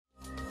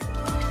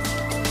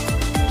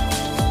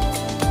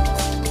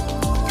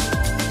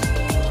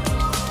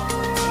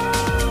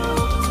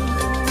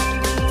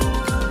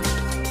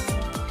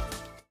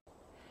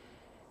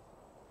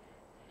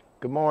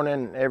Good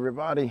morning,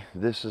 everybody.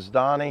 This is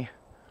Donnie.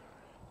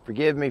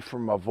 Forgive me for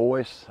my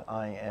voice.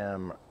 I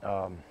am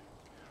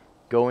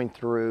going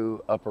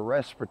through upper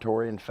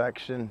respiratory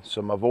infection,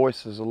 so my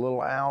voice is a little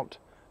out.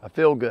 I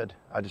feel good,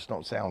 I just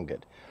don't sound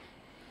good.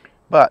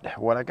 But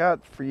what I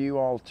got for you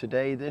all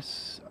today,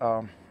 this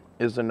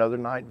is another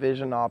night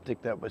vision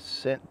optic that was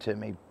sent to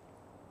me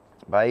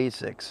by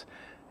IXIEEX,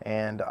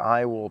 and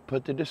I will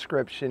put the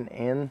description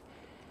in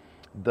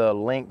the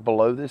link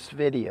below this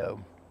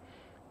video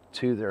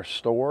to their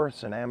store.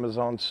 It's an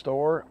Amazon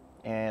store,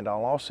 and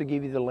I'll also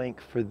give you the link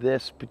for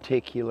this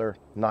particular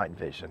night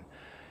vision.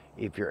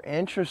 If you're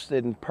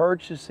interested in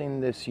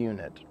purchasing this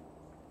unit,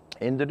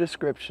 in the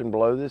description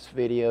below this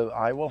video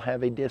I will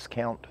have a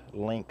discount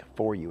link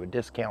for you, a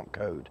discount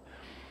code.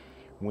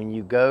 When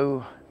you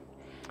go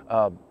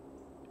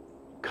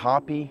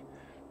copy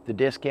the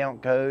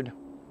discount code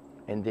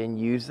and then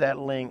use that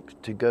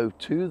link to go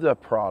to the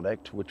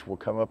product, which will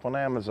come up on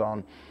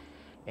Amazon,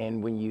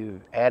 and when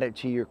you add it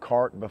to your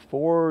cart,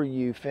 before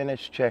you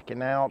finish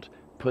checking out,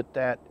 put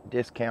that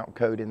discount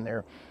code in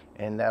there,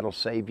 and that'll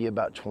save you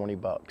about 20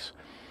 bucks.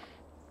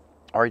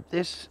 All right,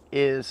 this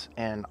is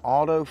an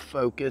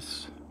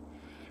autofocus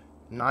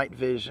night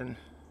vision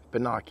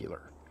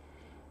binocular.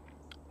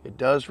 It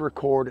does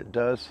record, it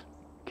does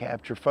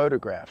capture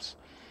photographs.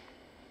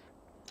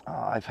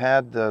 I've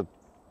had the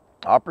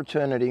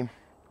opportunity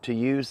to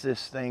use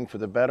this thing for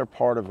the better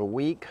part of a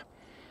week.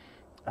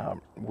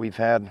 We've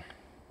had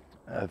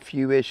a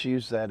few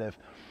issues that have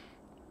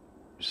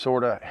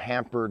sort of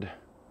hampered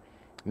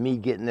me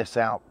getting this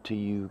out to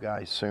you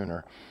guys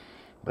sooner,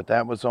 but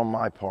that was on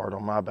my part,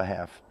 on my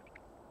behalf.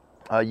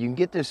 You can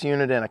get this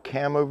unit in a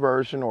camo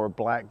version or a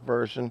black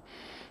version.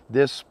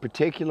 This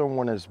particular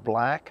one is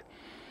black,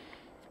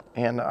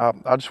 and I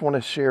just want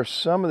to share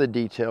some of the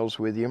details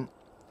with you.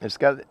 It's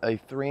got a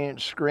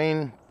 3-inch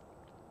screen,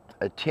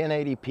 a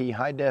 1080p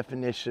high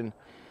definition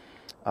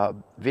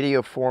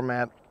video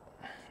format.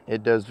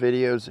 It does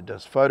videos, it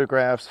does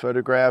photographs.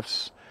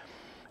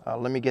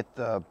 Let me get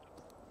the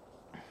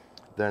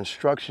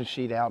instruction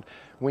sheet out.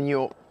 When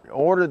you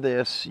order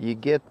this, you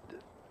get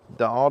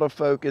the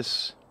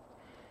autofocus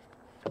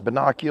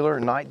binocular,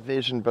 night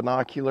vision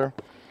binocular.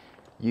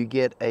 You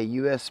get a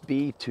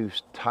USB to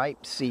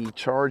Type-C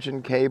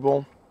charging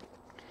cable.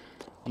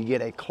 You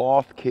get a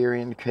cloth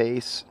carrying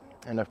case,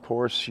 and of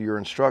course your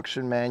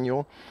instruction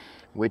manual,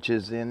 which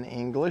is in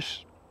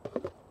English.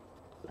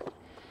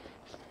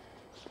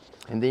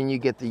 And then you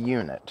get the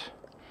unit.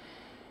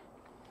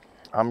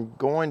 I'm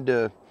going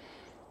to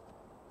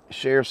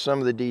share some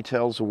of the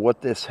details of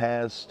what this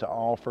has to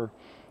offer,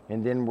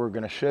 and then we're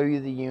going to show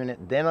you the unit.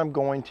 Then I'm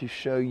going to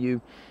show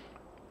you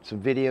some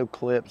video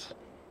clips,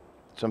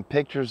 some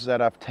pictures that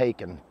I've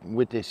taken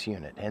with this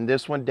unit. And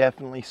this one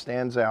definitely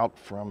stands out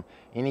from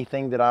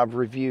anything that I've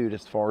reviewed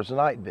as far as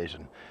night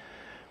vision.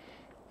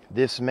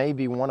 This may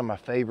be one of my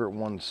favorite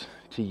ones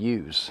to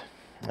use,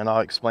 and I'll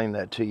explain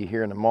that to you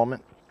here in a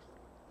moment.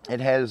 It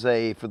has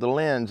for the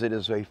lens, it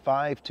is a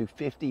 5 to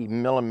 50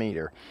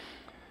 millimeter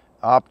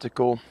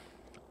optical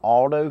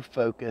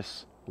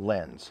autofocus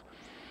lens.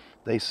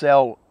 They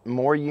sell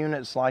more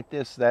units like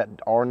this that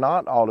are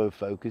not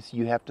autofocus.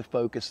 You have to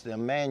focus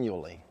them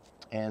manually,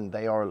 and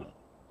they are,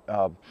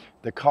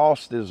 the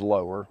cost is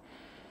lower,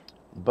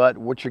 but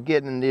what you're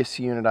getting in this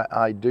unit,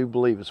 I do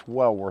believe is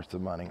well worth the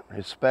money,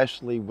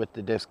 especially with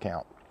the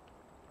discount.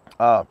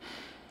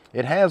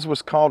 It has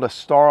what's called a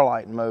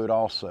starlight mode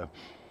also.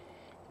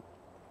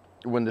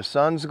 When the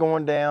sun's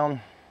going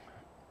down,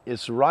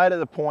 it's right at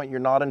the point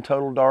you're not in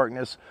total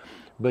darkness,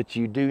 but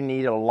you do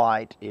need a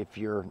light if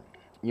you're,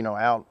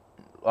 out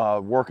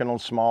working on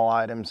small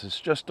items. It's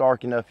just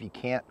dark enough you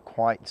can't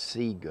quite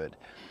see good.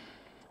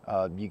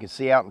 You can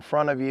see out in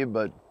front of you,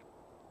 but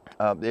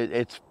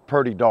it's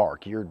pretty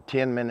dark. You're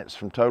 10 minutes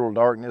from total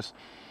darkness.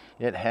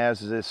 It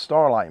has this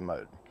starlight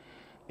mode.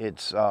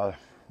 It's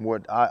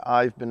what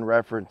I've been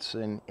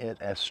referencing it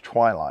as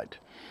twilight.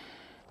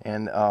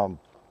 And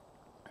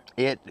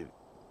it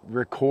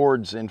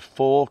records in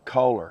full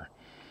color.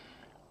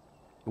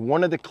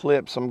 One of the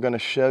clips I'm going to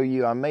show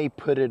you, I may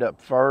put it up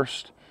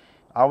first.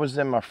 I was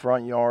in my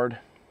front yard.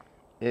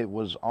 It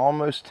was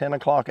almost 10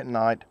 o'clock at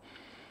night.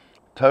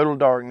 Total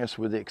darkness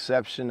with the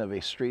exception of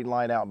a street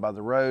light out by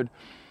the road.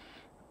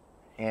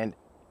 And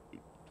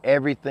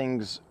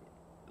everything's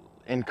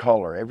in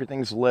color.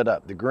 Everything's lit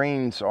up. The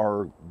greens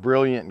are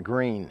brilliant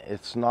green.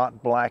 It's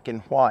not black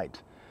and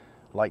white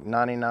like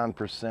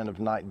 99% of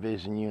night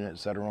vision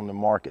units that are on the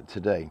market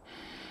today.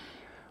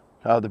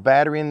 The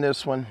battery in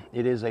this one,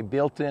 it is a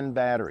built-in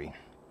battery.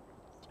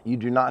 You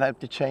do not have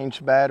to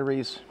change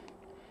batteries.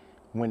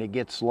 When it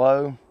gets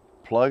low,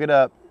 plug it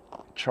up,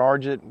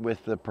 charge it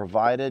with the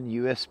provided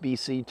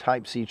USB-C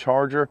Type-C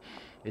charger.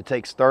 It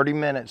takes 30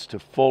 minutes to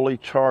fully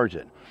charge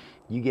it.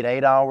 You get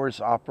 8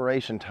 hours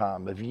operation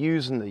time of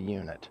using the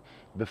unit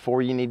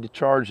before you need to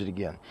charge it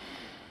again.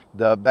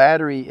 The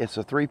battery, it's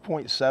a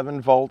 3.7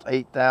 volt,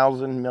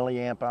 8,000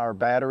 milliamp hour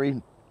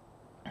battery.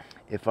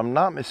 If I'm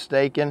not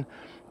mistaken,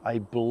 I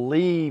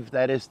believe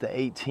that is the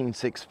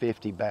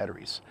 18650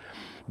 batteries,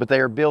 but they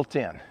are built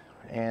in.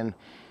 and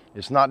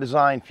it's not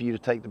designed for you to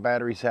take the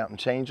batteries out and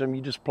change them.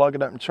 You just plug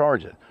it up and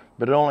charge it,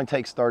 but it only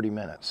takes 30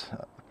 minutes.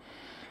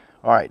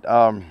 All right,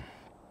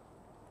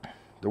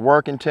 the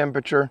working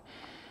temperature,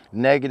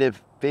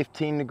 negative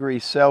 15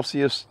 degrees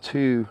Celsius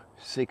to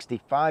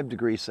 65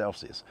 degrees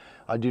Celsius.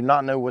 I do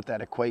not know what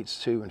that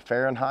equates to in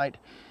Fahrenheit,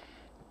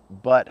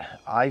 but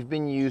I've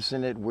been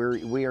using it.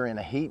 We are in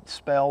a heat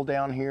spell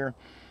down here.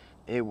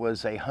 It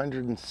was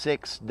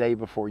 106 day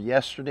before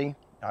yesterday.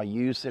 I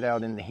used it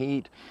out in the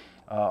heat.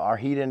 Our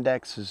heat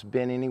index has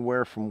been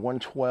anywhere from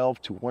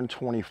 112 to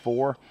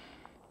 124,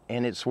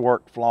 and it's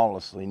worked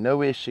flawlessly.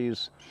 No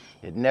issues.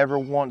 It never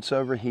once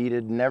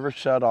overheated, never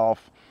shut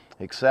off,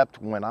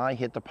 except when I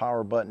hit the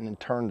power button and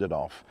turned it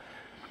off.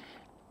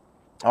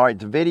 All right,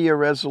 the video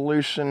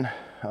resolution,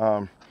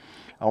 I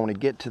want to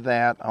get to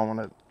that. I want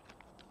to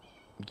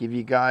give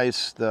you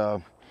guys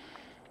the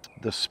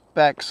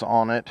specs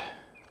on it,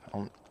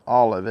 on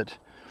all of it.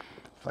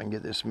 If I can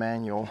get this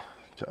manual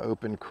to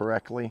open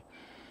correctly.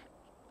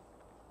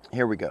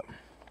 Here we go.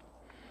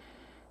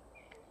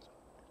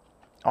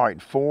 All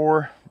right,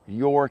 for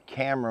your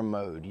camera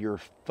mode, your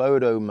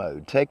photo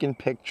mode, taking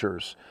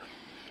pictures,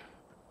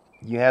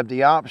 you have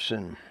the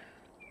option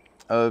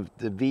of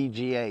the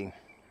VGA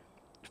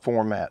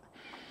format,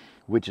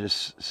 which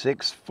is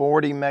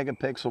 640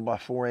 megapixel by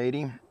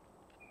 480.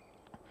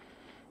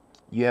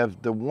 You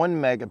have the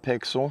 1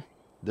 megapixel,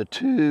 the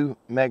 2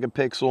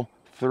 megapixel,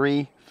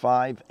 3,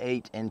 5,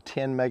 8, and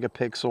 10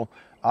 megapixel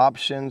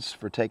options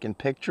for taking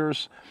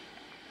pictures.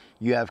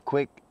 You have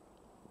quick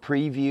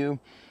preview.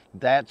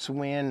 That's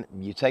when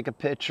you take a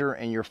picture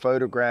and your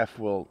photograph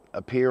will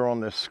appear on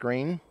the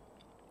screen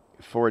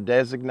for a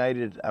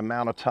designated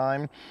amount of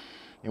time.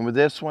 And with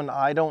this one,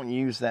 I don't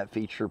use that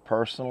feature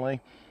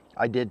personally.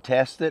 I did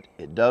test it.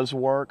 It does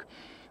work,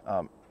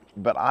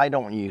 but I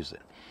don't use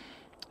it.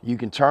 You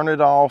can turn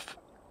it off.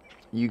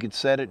 You could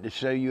set it to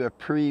show you a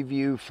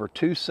preview for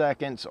 2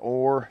 seconds,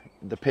 or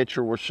the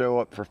picture will show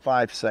up for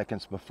 5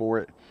 seconds before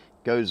it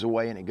goes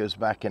away and it goes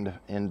back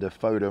into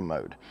photo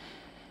mode.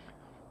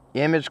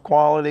 Image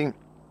quality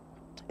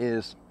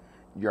is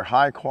your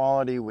high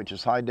quality, which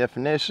is high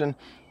definition,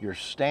 your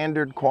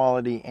standard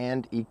quality,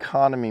 and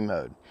economy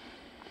mode.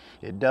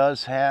 It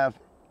does have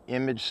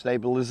image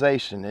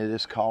stabilization. It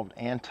is called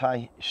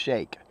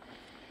anti-shake.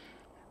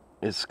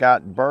 It's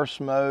got burst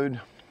mode,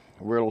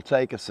 where it'll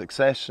take a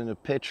succession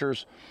of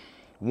pictures,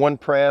 one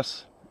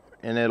press,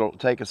 and it'll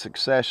take a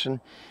succession.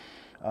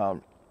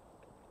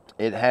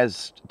 It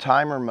has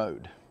timer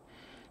mode.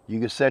 You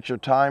can set your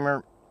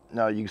timer.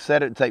 No, you can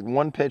set it to take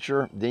one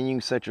picture, then you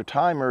can set your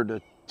timer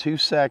to 2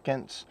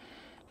 seconds,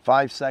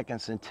 5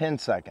 seconds, and 10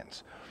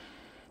 seconds.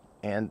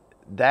 And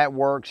that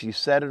works. You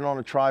set it on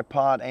a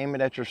tripod, aim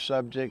it at your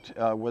subject,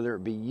 whether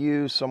it be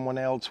you, someone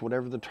else,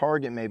 whatever the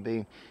target may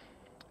be.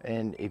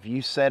 And if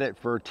you set it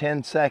for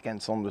 10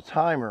 seconds on the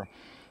timer,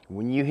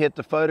 when you hit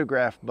the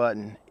photograph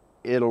button,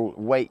 it'll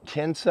wait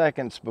 10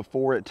 seconds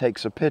before it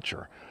takes a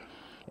picture.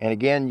 And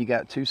again, you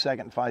got 2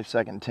 second, 5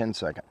 second, 10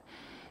 second.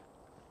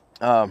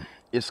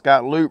 It's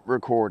got loop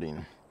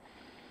recording.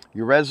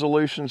 Your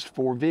resolutions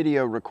for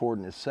video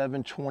recording is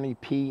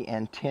 720p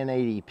and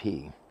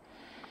 1080p.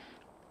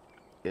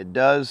 It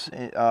does,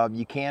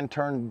 you can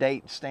turn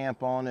date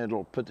stamp on.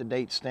 It'll put the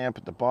date stamp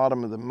at the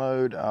bottom of the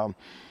mode, at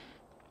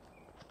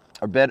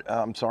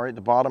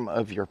the bottom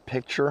of your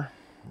picture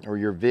or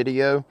your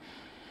video.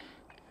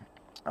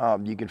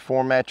 You can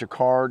format your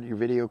card, your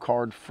video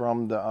card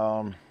from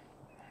the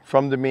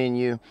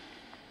menu.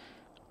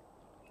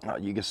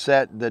 You can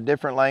set the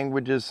different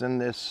languages in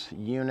this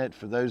unit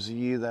for those of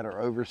you that are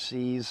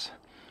overseas.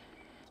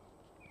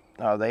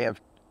 They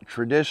have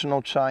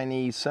traditional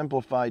Chinese,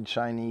 simplified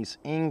Chinese,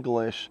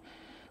 English,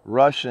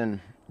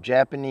 Russian,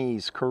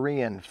 Japanese,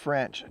 Korean,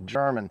 French,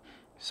 German,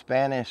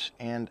 Spanish,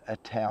 and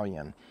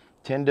Italian.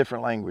 10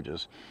 different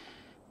languages.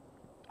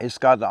 It's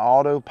got the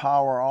auto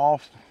power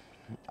off.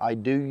 I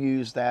do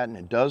use that and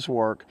it does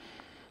work.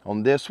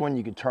 On this one,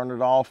 you can turn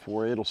it off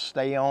or it'll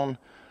stay on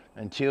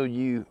until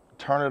you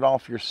turn it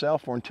off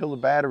yourself or until the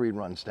battery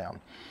runs down.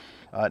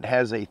 It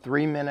has a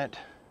 3-minute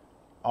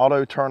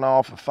auto turn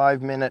off, a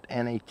 5-minute,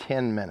 and a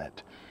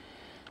 10-minute.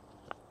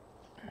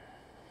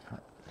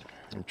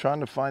 I'm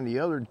trying to find the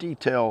other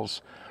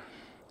details.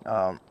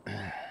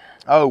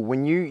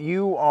 When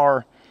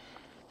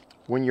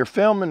you're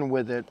filming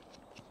with it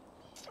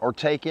or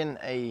taking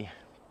a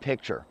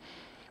picture,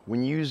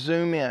 when you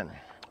zoom in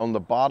on the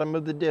bottom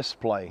of the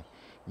display,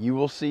 you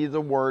will see the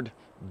word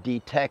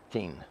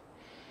detecting,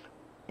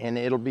 and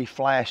it'll be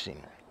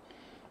flashing.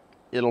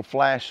 It'll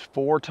flash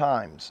 4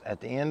 times.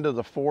 At the end of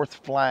the 4th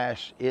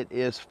flash, it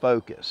is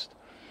focused.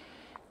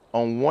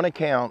 On one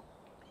account,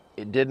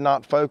 it did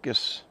not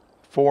focus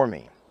for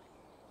me.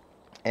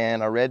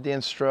 And I read the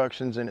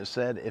instructions and it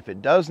said, if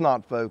it does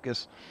not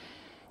focus,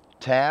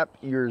 tap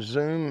your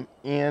zoom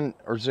in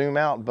or zoom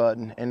out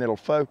button and it'll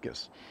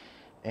focus.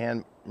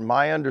 And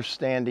my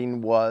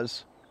understanding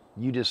was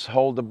you just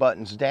hold the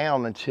buttons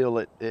down until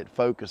it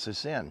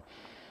focuses in.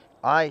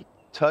 I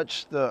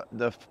touched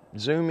the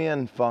zoom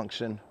in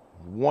function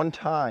one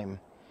time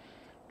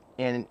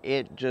and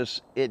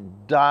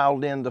it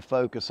dialed in the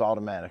focus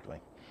automatically.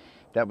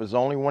 That was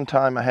only one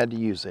time I had to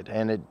use it,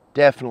 and it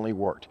definitely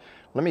worked.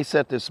 Let me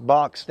set this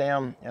box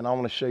down, and I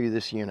want to show you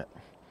this unit.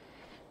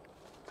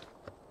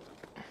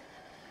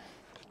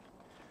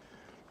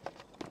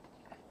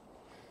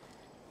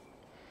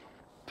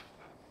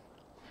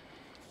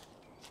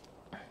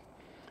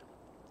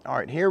 All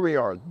right, here we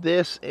are.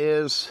 This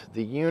is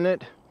the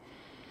unit.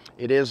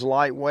 It is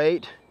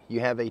lightweight. You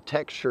have a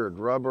textured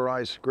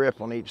rubberized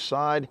grip on each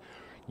side.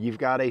 You've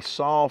got a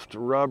soft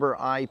rubber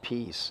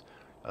eyepiece,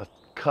 a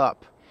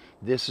cup.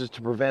 This is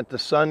to prevent the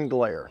sun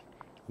glare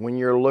when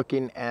you're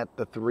looking at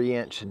the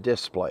 3-inch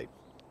display.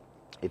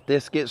 If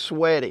this gets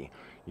sweaty,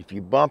 if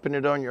you're bumping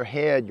it on your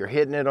head, you're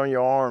hitting it on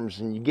your arms,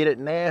 and you get it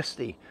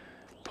nasty,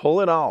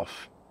 pull it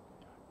off.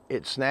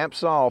 It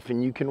snaps off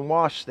and you can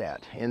wash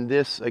that. And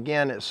this,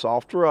 again, it's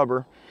soft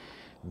rubber,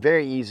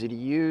 very easy to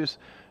use.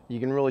 You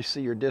can really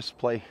see your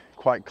display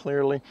quite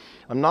clearly.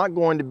 I'm not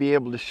going to be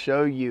able to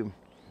show you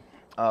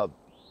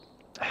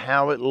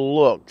how it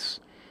looks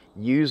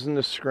using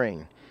the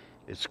screen.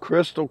 It's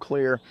crystal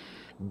clear,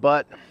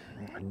 but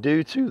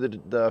due to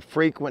the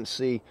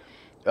frequency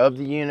of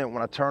the unit,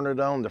 when I turn it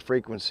on, the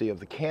frequency of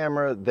the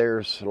camera,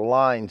 there's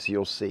lines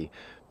you'll see.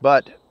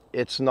 But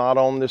it's not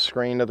on the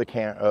screen of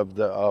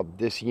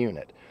this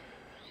unit.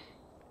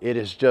 It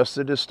is just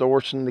the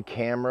distortion the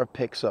camera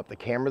picks up. The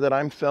camera that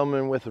I'm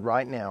filming with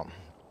right now,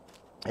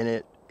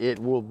 and it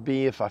will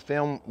be, if I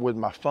film with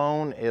my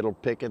phone, it'll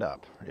pick it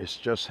up. It's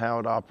just how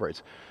it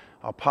operates.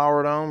 I'll power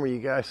it on where you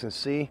guys can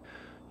see.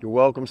 Your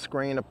welcome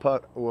screen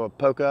will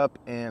poke up,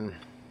 and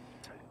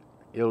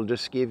it'll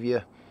just give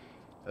you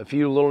a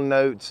few little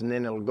notes, and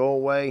then it'll go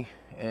away,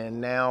 and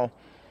now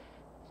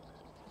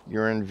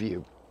you're in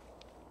view.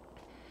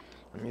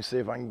 Let me see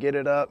if I can get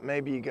it up.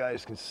 Maybe you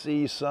guys can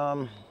see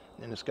some.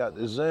 And it's got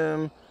the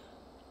zoom.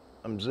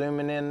 I'm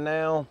zooming in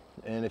now.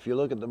 And if you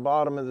look at the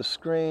bottom of the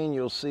screen,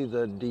 you'll see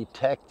the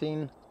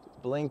detecting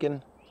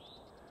blinking.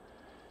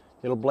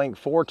 It'll blink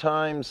 4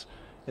 times.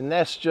 And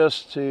that's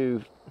just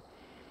to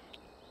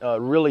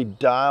really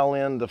dial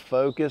in the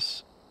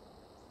focus.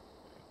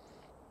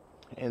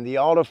 And the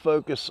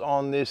autofocus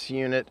on this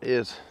unit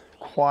is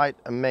quite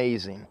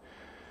amazing.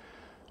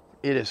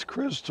 It is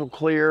crystal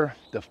clear.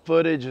 The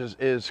footage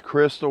is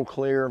crystal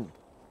clear.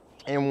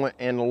 And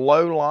in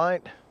low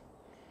light,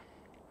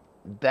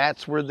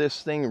 that's where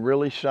this thing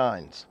really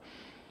shines.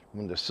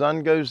 When the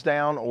sun goes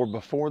down or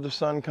before the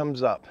sun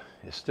comes up,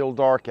 it's still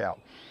dark out.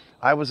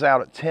 I was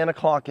out at 10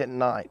 o'clock at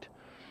night,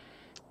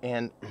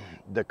 and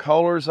the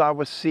colors I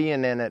was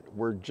seeing in it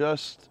were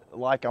just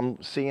like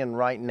I'm seeing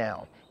right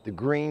now. The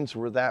greens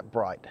were that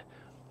bright.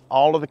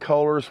 All of the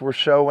colors were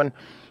showing,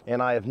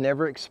 and I have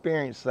never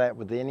experienced that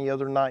with any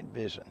other night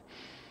vision.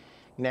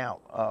 Now,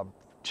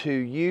 to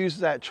use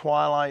that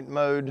twilight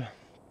mode,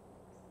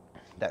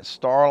 that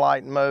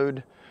starlight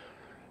mode,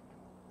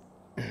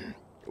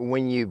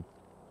 when you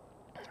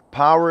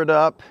power it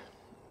up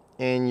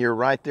and you're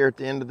right there at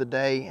the end of the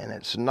day, and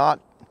it's not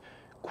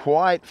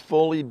quite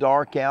fully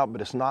dark out, but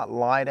it's not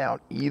light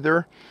out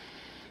either,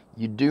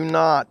 you do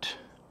not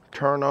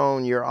turn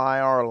on your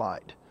IR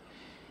light.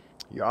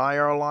 Your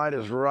IR light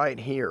is right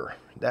here.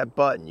 That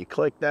button, you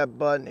click that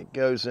button, it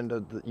goes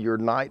into your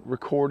night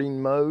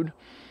recording mode,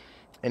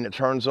 and it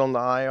turns on the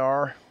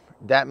IR.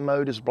 That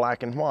mode is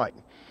black and white.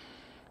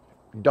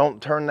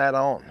 Don't turn that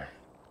on.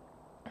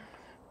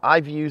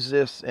 I've used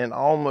this in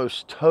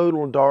almost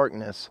total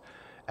darkness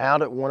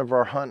out at one of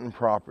our hunting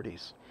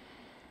properties.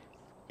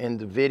 And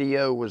the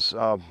video was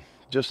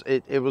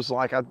it was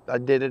like I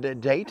did it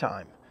at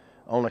daytime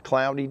on a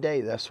cloudy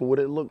day. That's what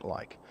it looked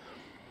like.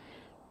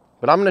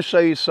 But I'm going to show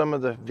you some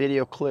of the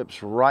video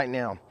clips right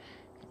now.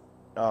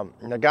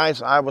 Now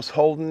guys, I was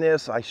holding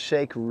this. I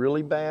shake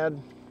really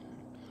bad.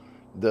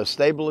 The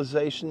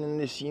stabilization in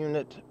this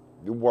unit,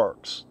 it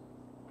works.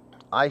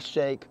 I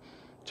shake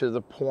to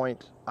the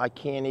point I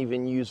can't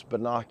even use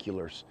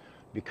binoculars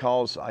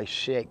because I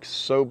shake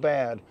so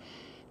bad.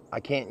 I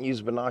can't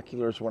use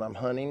binoculars when I'm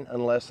hunting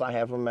unless I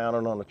have them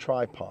mounted on a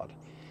tripod.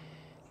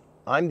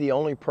 I'm the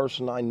only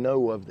person I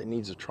know of that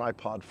needs a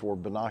tripod for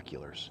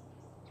binoculars.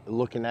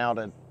 Looking out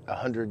at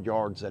 100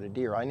 yards at a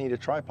deer, I need a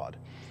tripod.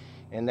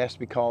 And that's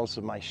because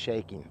of my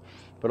shaking.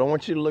 But I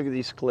want you to look at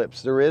these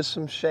clips. There is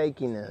some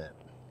shaking in it.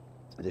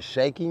 The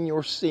shaking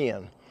you're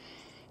seeing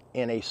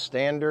in a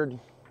standard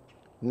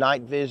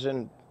night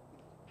vision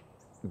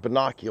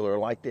binocular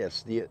like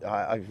this.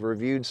 I've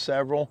reviewed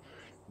several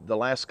the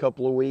last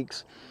couple of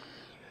weeks.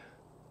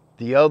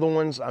 The other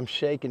ones, I'm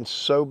shaking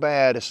so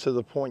bad it's to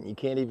the point you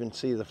can't even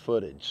see the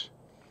footage.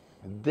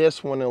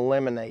 This one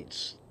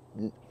eliminates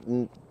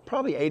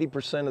probably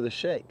 80% of the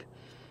shake.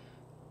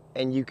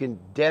 And you can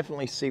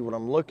definitely see what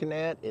I'm looking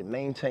at. It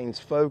maintains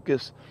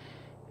focus.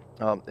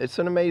 It's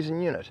an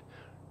amazing unit.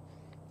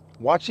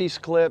 Watch these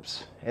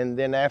clips, and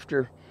then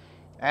after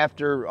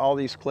all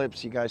these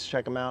clips, you guys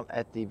check them out.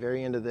 At the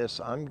very end of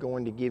this, I'm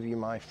going to give you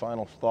my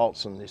final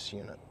thoughts on this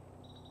unit.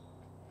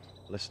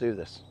 Let's do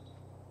this.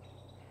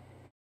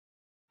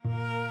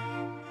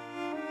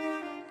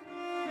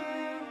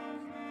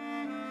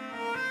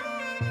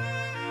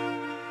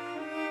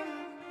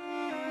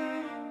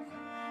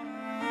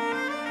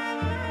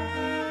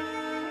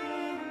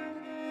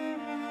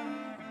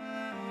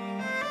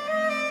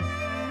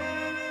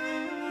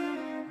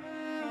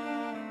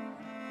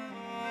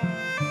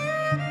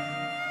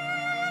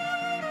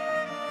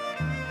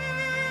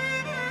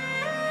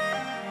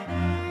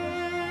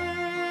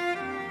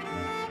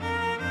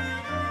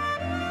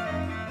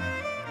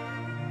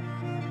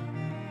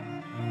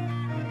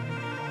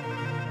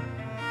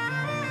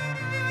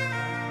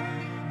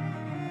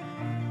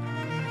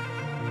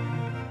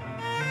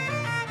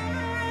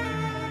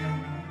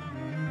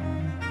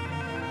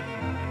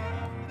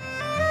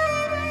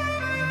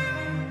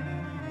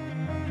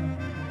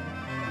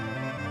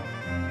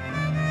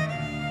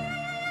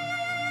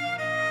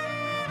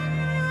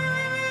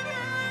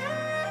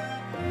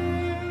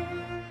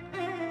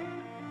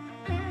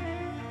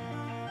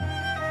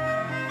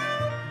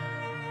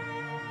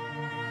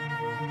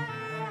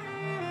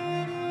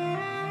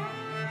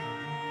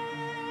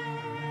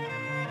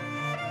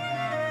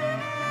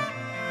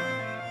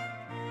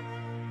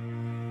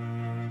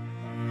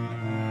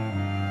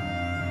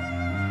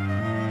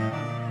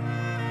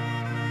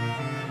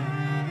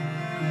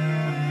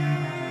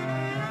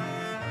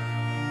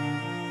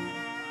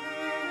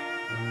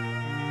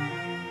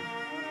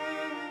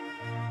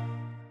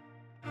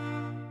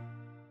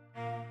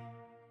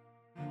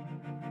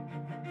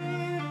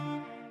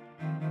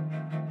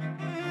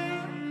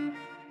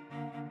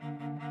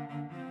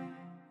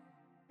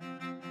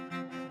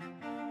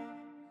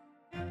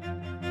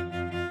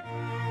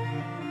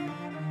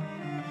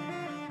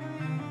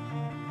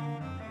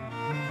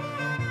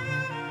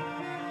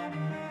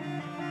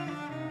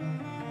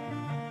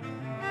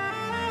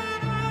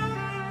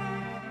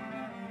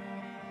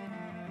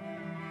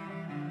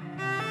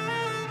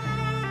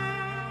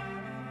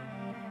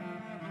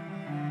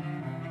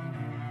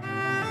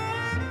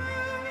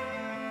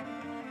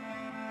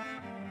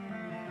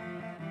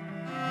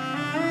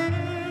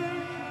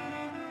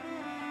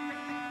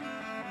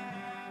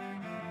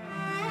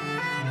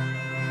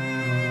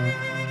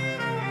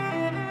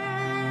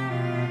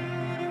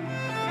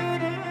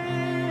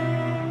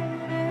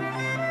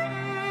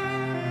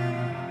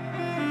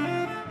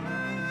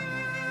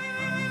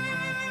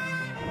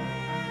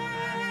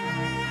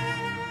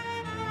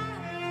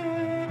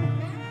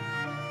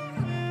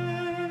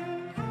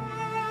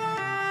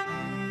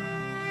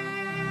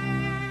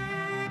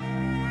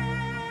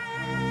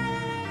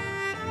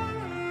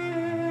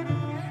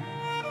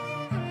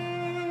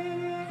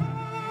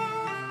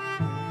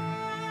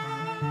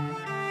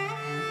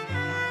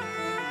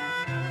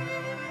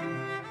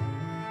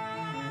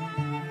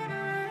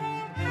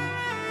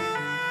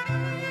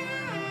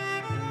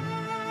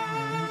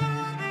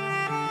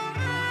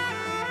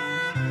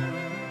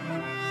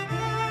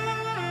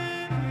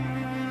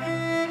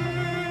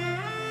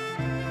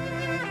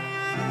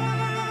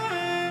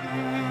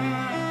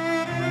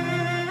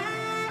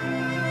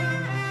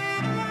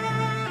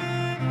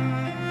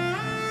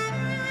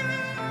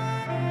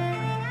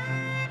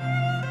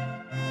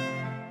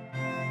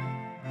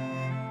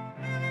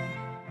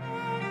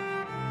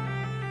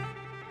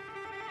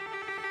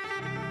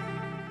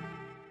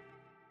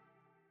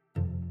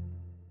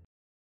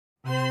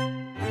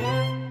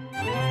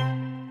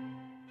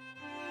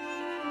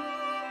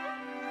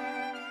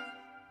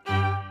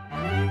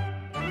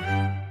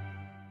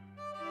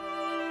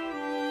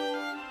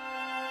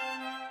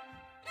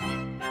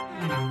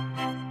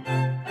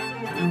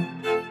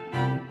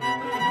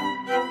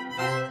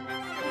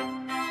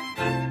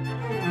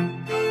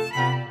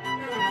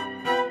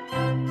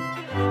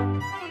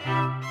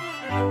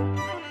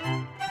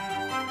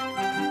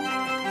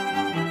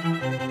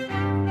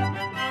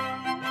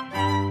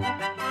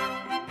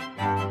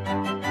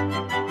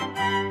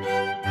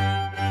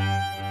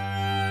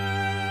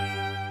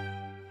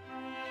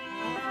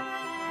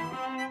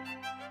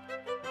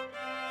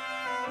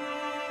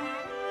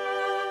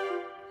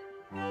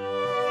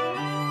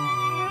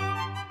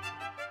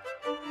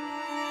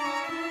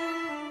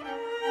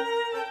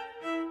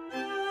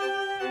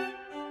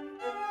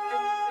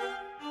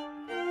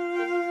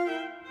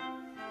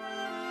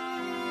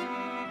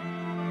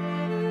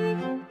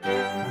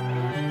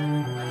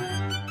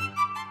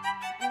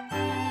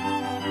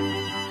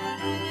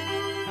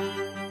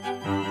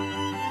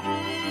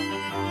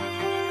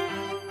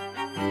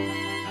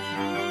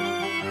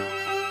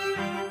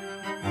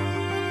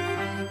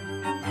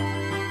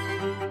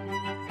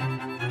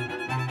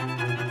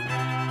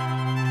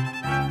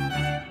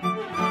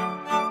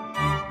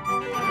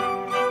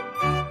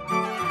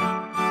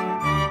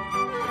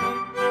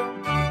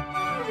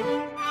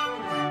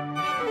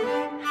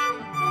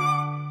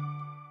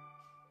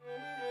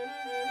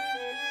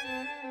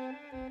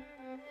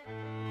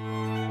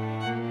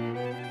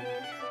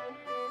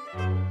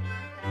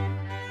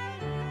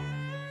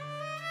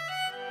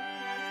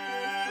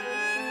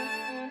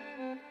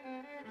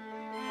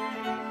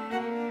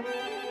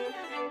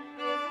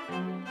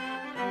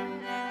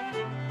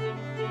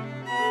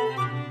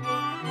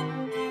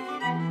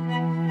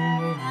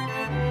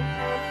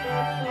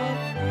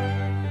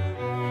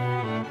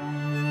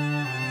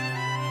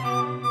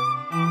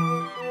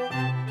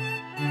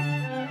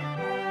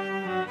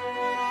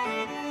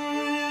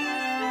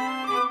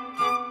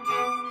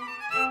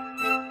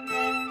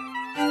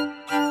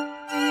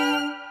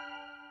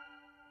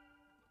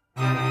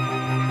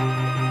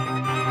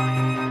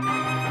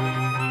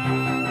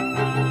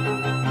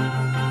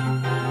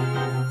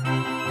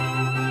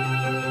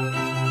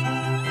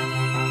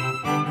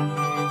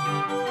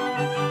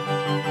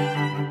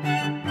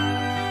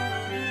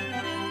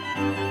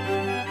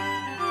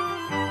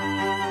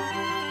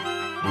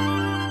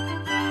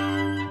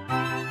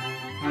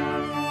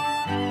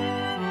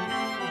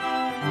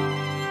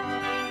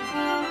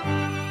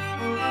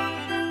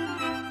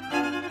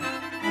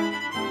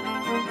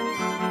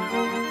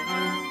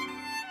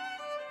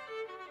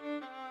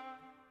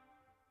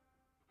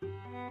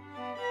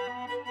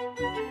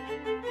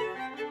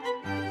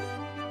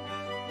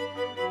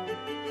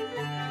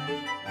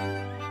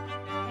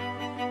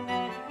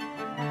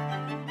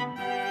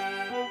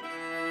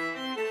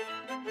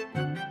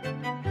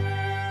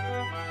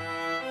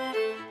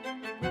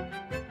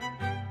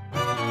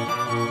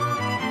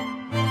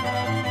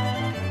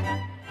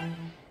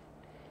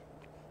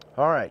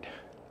 All right.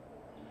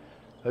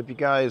 Hope you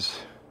guys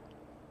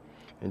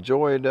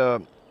enjoyed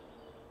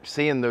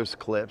seeing those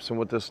clips and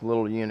what this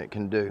little unit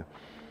can do.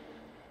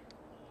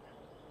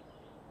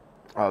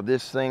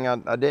 This thing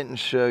I didn't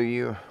show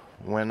you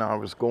when I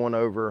was going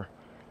over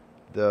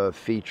the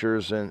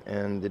features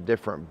and the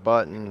different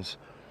buttons.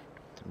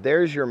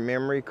 There's your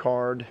memory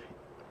card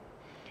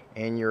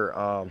and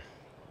your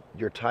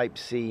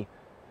Type-C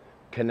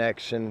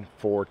connection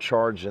for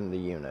charging the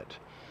unit.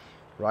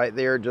 Right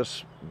there,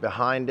 just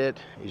behind it,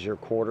 is your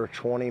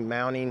 1/4-20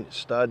 mounting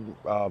stud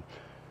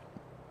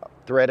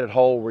threaded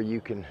hole where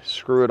you can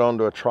screw it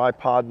onto a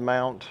tripod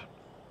mount.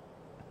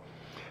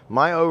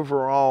 My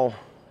overall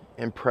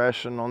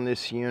impression on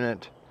this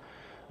unit,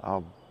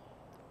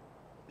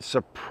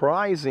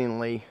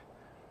 surprisingly,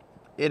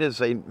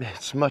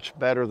 it's much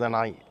better than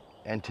I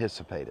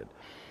anticipated.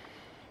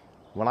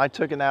 When I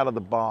took it out of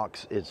the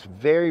box, it's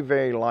very,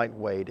 very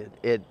lightweight.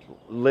 It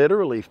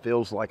literally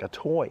feels like a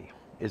toy.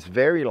 It's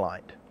very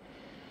light.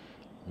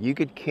 You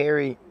could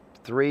carry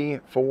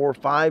 3, 4,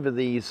 5 of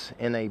these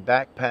in a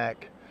backpack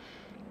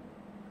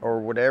or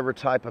whatever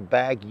type of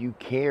bag you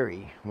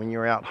carry when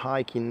you're out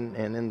hiking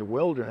and in the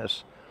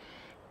wilderness,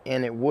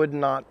 and it would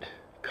not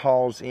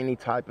cause any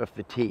type of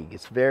fatigue.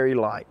 It's very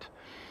light.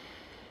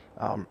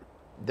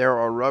 There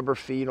are rubber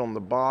feet on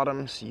the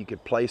bottom, so you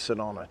could place it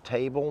on a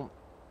table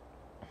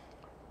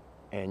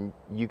and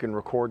you can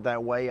record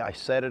that way. I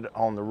set it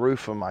on the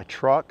roof of my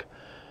truck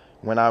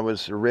when I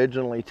was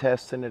originally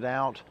testing it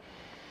out,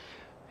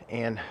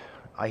 and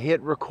I hit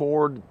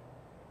record.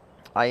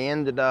 I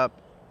ended up,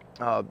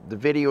 the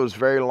video was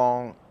very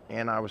long,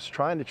 and I was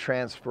trying to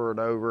transfer it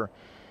over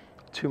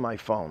to my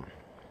phone.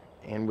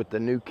 And with the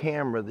new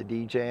camera, the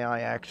DJI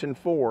Action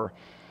 4,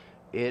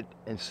 it,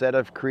 instead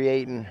of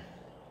creating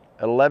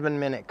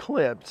 11-minute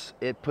clips,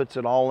 it puts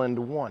it all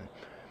into one.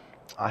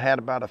 I had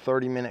about a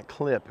 30-minute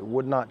clip. It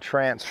would not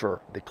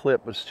transfer. The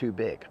clip was too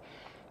big.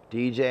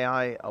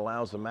 DJI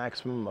allows a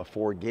maximum of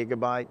 4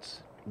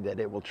 gigabytes that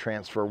it will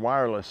transfer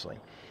wirelessly.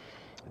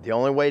 The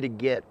only way to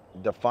get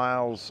the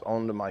files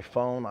onto my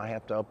phone, I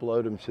have to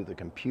upload them to the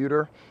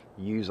computer,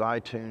 use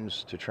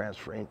iTunes to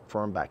transfer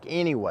them back.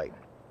 Anyway,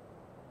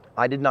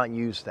 I did not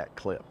use that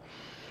clip.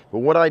 But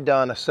what I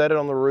done, I set it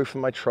on the roof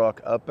of my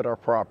truck up at our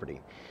property.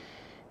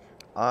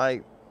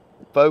 I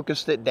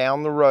focused it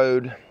down the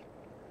road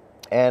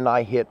and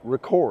I hit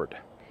record.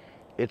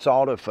 It's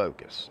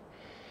autofocus.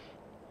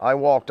 I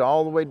walked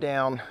all the way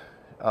down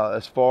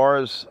as far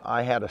as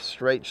I had a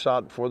straight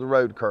shot before the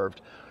road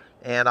curved,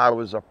 and I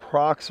was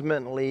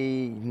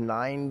approximately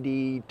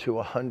 90 to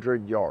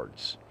 100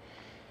 yards.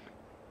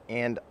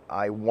 And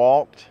I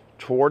walked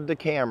toward the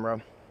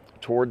camera,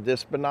 toward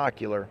this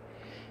binocular,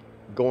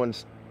 going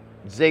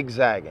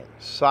zigzagging,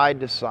 side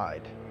to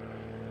side.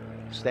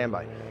 Stand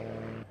by.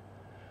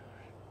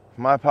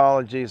 My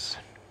apologies.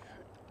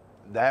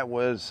 That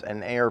was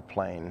an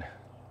airplane,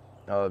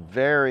 a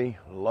very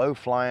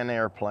low-flying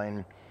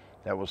airplane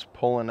that was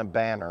pulling a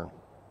banner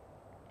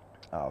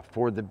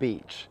for the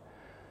beach.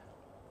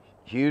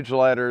 Huge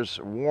letters,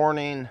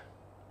 warning,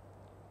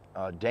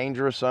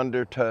 dangerous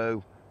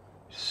undertow,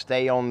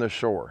 stay on the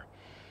shore.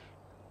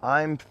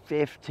 I'm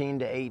 15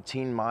 to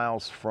 18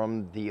 miles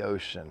from the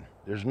ocean.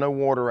 There's no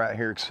water out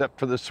here except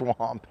for the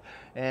swamp,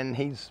 and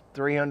he's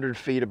 300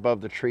 feet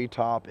above the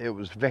treetop. It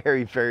was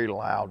very, very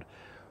loud.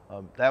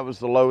 That was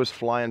the lowest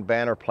flying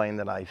banner plane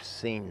that I've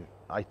seen,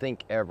 I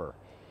think, ever.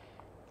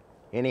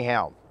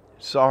 Anyhow,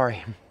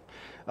 sorry.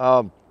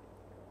 But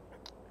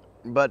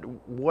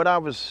when I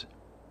was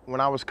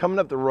coming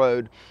up the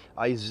road,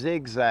 I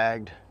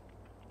zigzagged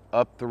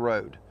up the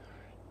road,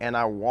 and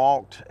I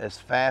walked as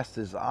fast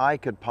as I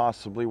could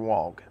possibly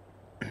walk,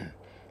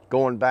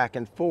 going back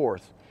and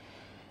forth.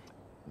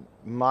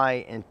 My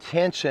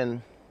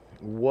intention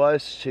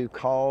was to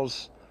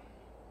cause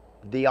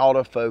the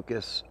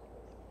autofocus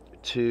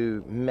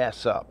to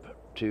mess up,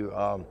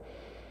 to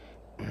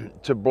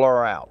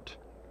blur out,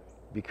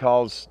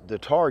 because the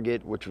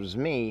target, which was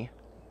me,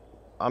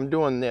 I'm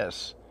doing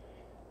this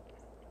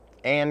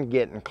and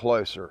getting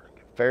closer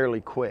fairly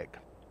quick.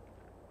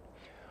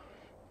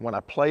 When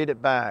I played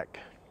it back,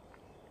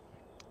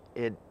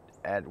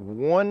 at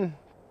one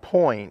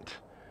point,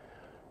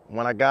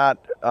 when I got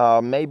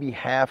maybe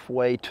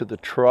halfway to the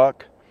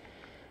truck,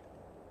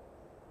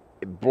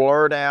 it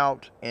blurred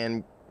out,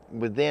 and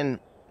within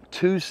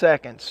 2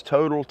 seconds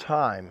total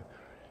time,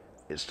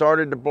 it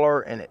started to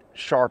blur and it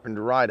sharpened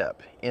right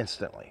up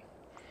instantly.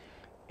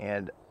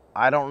 And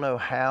I don't know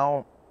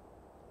how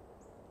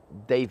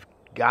they've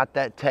got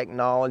that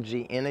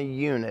technology in a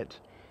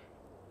unit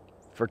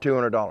for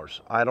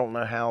 $200. I don't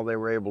know how they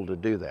were able to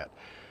do that.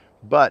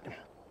 But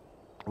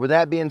with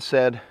that being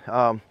said,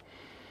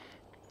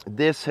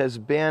 this has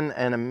been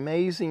an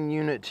amazing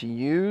unit to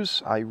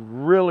use. I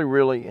really,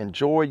 really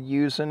enjoyed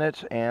using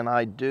it, and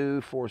I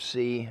do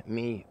foresee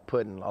me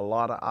putting a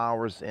lot of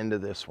hours into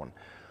this one.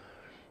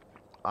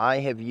 I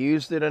have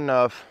used it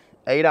enough,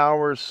 8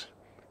 hours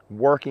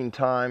working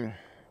time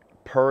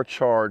per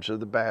charge of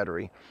the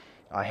battery.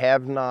 I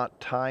have not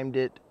timed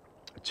it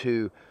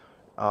to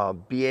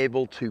be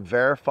able to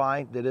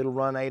verify that it'll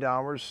run 8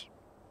 hours,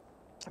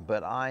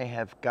 but I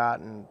have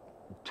gotten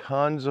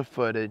tons of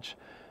footage.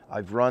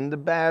 I've run the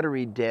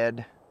battery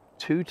dead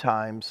 2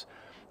 times.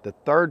 The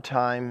third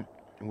time,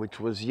 which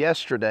was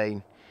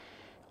yesterday,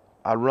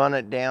 I run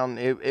it down.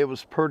 It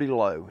was pretty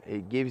low.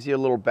 It gives you a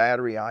little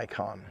battery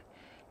icon,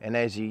 and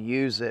as you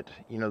use it,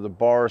 you know, the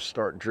bars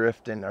start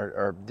drifting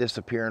or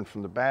disappearing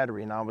from the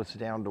battery, and I was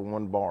down to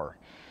 1 bar.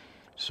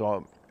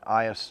 So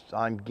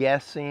I'm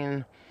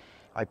guessing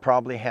I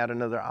probably had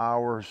another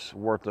hour's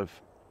worth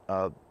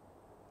of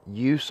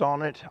use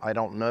on it. I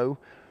don't know.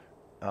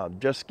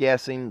 Just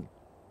guessing.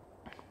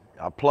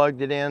 I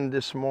plugged it in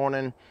this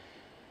morning,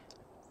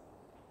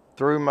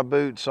 threw my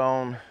boots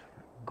on,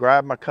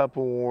 grabbed my cup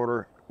of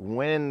water,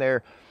 went in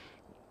there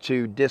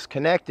to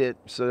disconnect it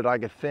so that I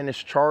could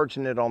finish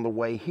charging it on the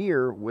way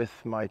here with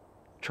my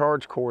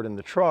charge cord in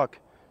the truck,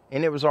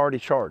 and it was already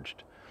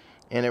charged.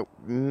 And it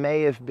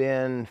may have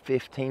been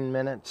 15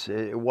 minutes.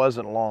 It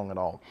wasn't long at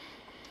all.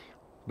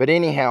 But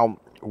anyhow,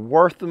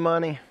 worth the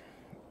money?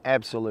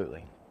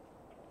 Absolutely.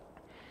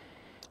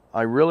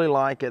 I really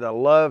like it. I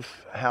love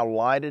how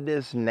light it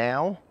is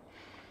now.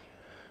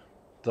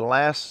 The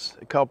last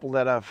couple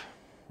that I've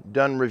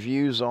done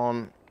reviews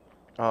on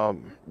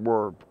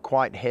were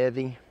quite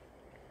heavy,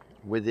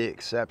 with the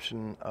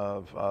exception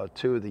of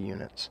 2 of the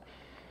units.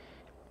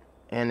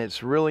 And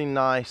it's really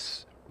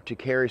nice to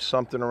carry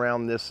something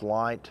around this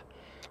light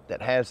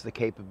that has the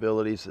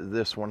capabilities that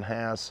this one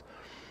has.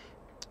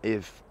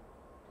 If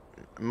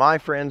my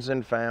friends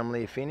and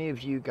family, if any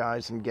of you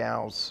guys and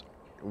gals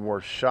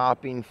were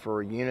shopping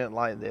for a unit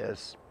like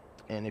this,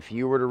 and if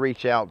you were to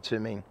reach out to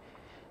me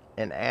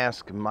and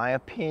ask my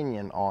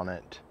opinion on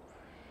it,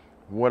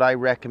 would I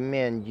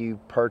recommend you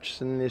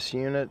purchasing this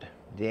unit?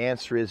 The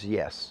answer is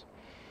yes.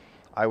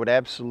 I would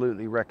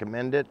absolutely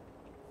recommend it.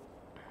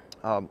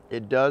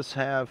 It does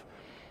have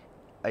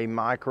a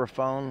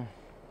microphone,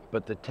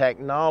 but the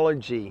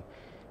technology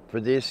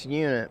for this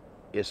unit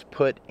is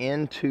put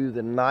into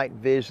the night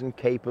vision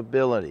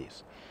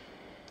capabilities.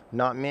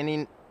 Not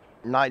many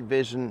night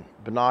vision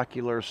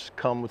binoculars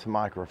come with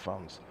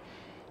microphones,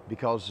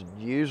 because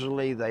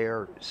usually they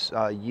are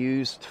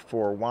used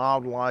for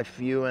wildlife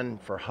viewing,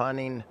 for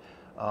hunting,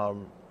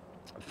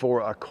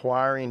 for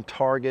acquiring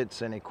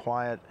targets in a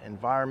quiet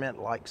environment,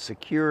 like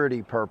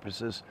security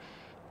purposes,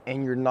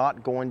 and you're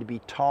not going to be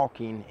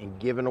talking and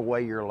giving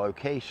away your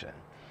location.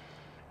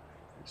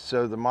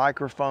 So the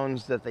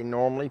microphones that they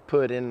normally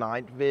put in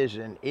night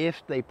vision,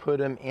 if they put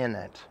them in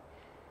it,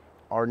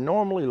 are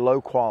normally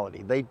low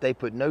quality. They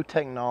put no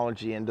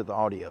technology into the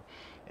audio,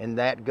 and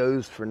that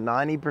goes for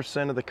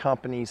 90% of the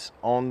companies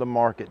on the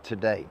market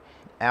today,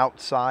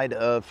 outside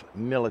of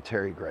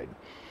military grade.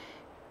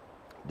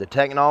 The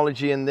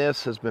technology in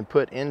this has been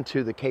put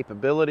into the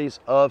capabilities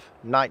of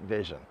night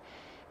vision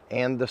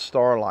and the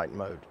starlight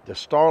mode. The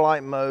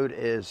starlight mode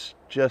is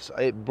just,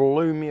 it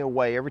blew me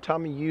away. Every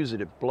time I use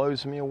it, it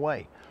blows me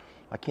away.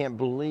 I can't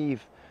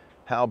believe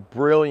how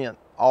brilliant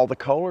all the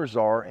colors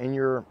are, and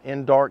you're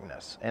in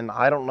darkness. And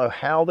I don't know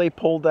how they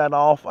pulled that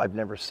off. I've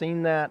never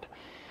seen that.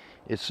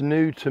 It's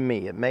new to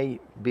me. It may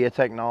be a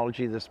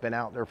technology that's been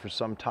out there for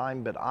some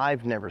time, but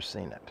I've never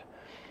seen it.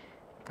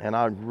 And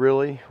I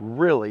really,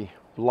 really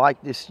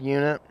like this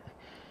unit.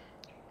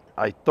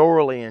 I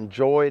thoroughly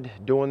enjoyed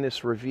doing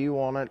this review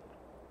on it.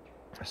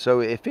 So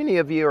if any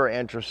of you are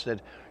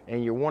interested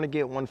and you want to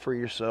get one for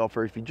yourself,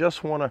 or if you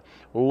just want to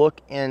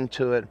look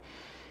into it,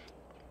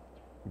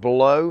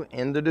 below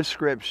in the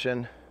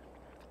description,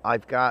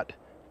 I've got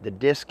the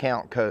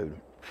discount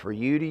code for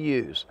you to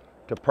use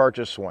to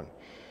purchase one.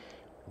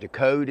 The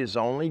code is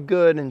only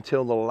good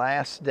until the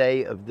last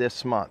day of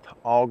this month,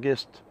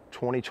 August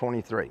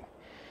 2023.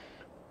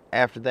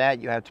 After that,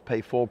 you have to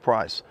pay full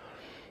price.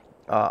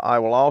 I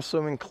will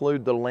also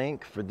include the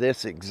link for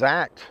this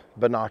exact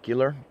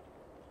binocular,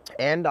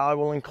 and I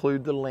will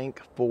include the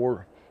link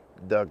for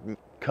the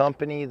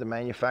company, the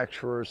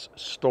manufacturer's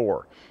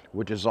store,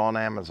 which is on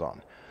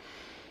Amazon.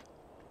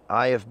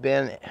 I have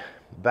been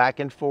back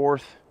and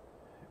forth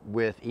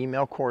with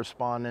email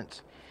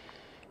correspondence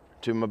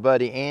to my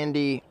buddy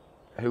Andy,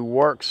 who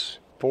works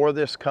for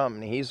this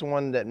company. He's the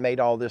one that made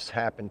all this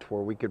happen to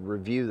where we could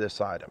review this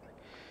item.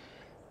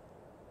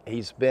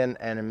 He's been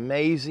an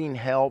amazing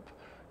help.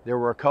 There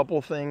were a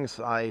couple things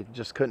I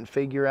just couldn't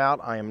figure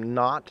out. I am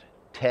not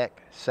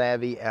tech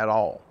savvy at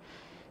all.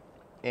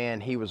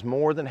 And he was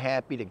more than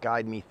happy to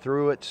guide me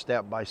through it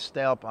step by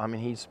step. I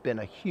mean, he's been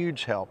a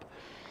huge help.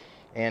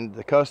 And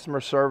the customer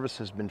service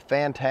has been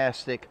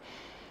fantastic.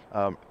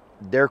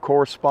 Their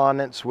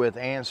correspondence with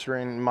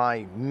answering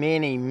my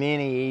many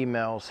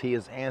emails, he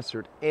has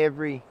answered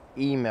every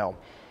email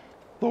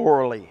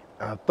thoroughly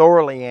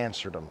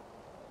answered them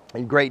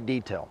in great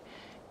detail.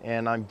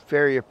 And I'm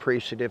very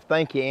appreciative.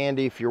 Thank you,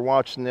 Andy, if you're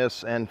watching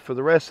this. And for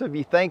the rest of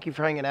you, thank you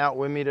for hanging out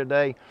with me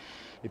today.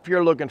 If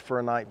you're looking for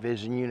a night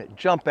vision unit,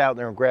 jump out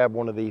there and grab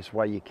one of these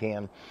while you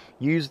can.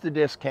 Use the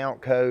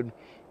discount code.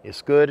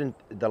 It's good, and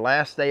the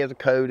last day of the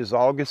code is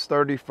August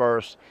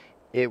 31st.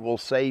 it will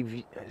save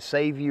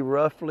you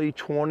roughly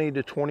 $20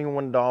 to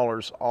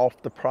 $21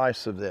 off the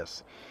price of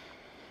this.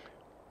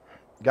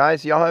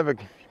 Guys, y'all have a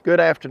good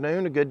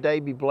afternoon, a good day,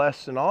 be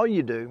blessed in all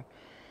you do.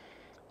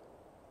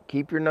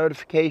 Keep your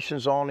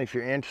notifications on if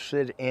you're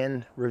interested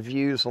in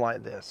reviews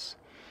like this.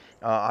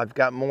 I've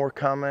got more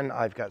coming.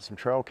 I've got some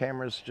trail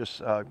cameras.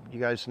 Just you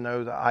guys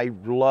know that I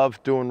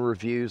love doing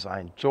reviews. I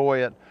enjoy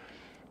it.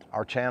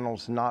 Our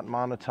channel's not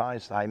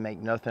monetized. I make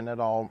nothing at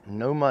all,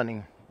 no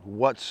money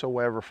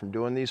whatsoever from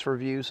doing these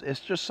reviews. It's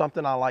just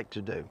something I like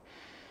to do.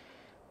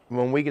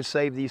 When we can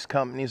save these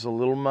companies a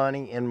little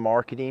money in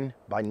marketing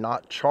by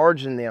not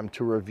charging them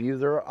to review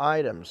their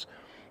items,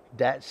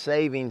 that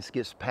savings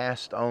gets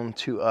passed on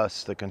to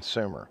us, the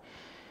consumer.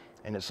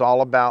 And it's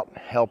all about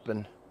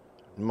helping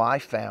my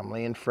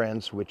family and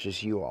friends, which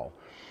is you all.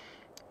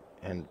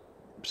 And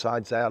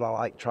besides that, I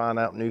like trying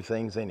out new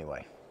things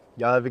anyway.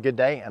 Y'all have a good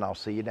day, and I'll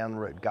see you down the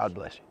road. God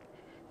bless you.